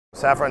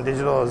Saffron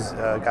Digital has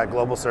got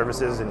global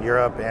services in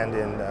Europe and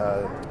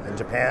in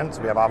Japan. So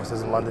we have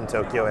offices in London,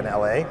 Tokyo, and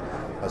LA.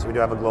 So we do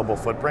have a global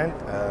footprint,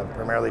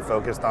 primarily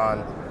focused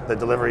on the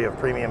delivery of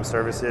premium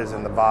services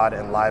in the VOD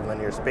and live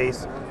linear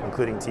space,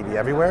 including TV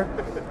everywhere.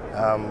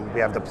 We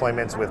have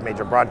deployments with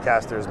major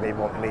broadcasters,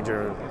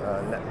 major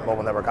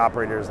mobile network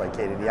operators like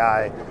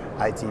KDDI,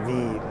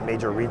 ITV,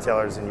 major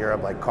retailers in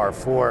Europe like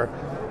Carrefour,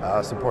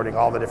 supporting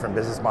all the different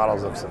business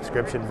models of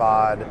subscription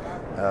VOD,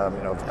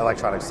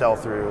 electronic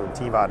sell-through,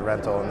 TVOD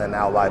rental, and then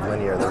now live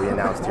linear that we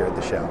announced here at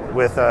the show.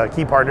 With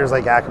key partners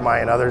like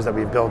Akamai and others that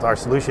we've built our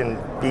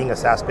solution, being a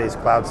SaaS-based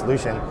cloud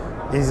solution,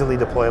 easily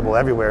deployable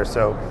everywhere.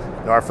 So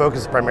our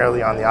focus is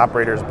primarily on the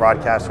operators,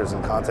 broadcasters,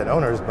 and content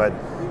owners, but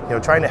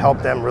trying to help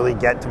them really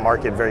get to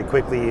market very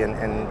quickly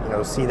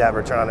and see that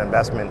return on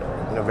investment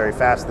very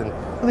fast, and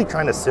really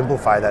trying to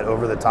simplify that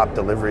over-the-top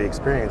delivery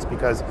experience,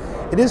 because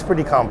it is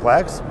pretty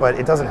complex, but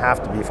it doesn't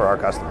have to be for our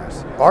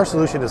customers. Our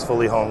solution is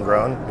fully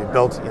homegrown. We've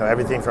built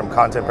everything from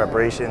content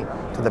preparation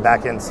to the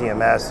back-end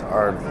CMS,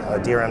 our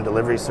DRM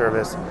delivery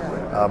service,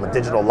 a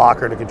digital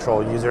locker to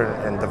control user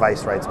and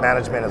device rights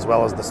management, as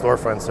well as the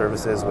storefront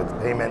services with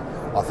payment,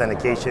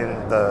 authentication,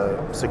 the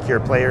secure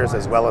players,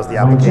 as well as the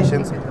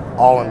applications,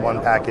 all in one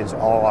package,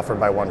 all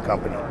offered by one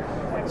company.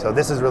 So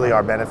this is really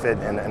our benefit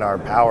and our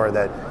power,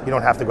 that you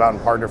don't have to go out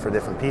and partner for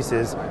different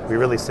pieces. We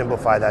really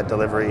simplify that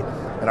delivery,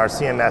 and our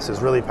CMS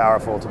is really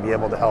powerful to be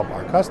able to help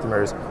our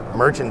customers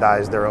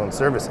merchandise their own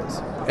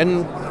services.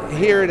 And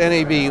here at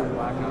NAB,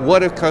 what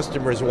do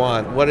customers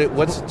want?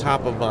 What's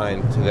top of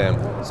mind to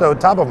them? So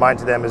top of mind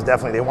to them is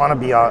definitely they want to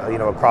be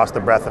across the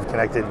breadth of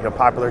connected,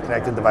 popular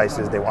connected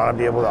devices. They want to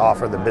be able to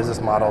offer the business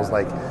models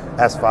like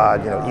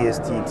SVOD,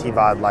 EST,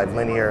 TVOD, live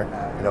linear,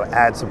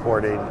 ad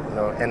supported,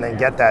 and then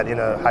get that in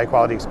a high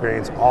quality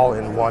experience all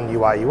in one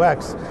UI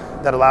UX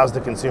that allows the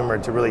consumer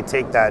to really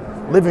take that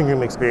living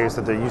room experience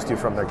that they're used to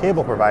from their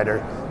cable provider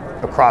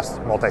across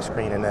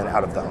multi-screen and then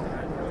out of the home.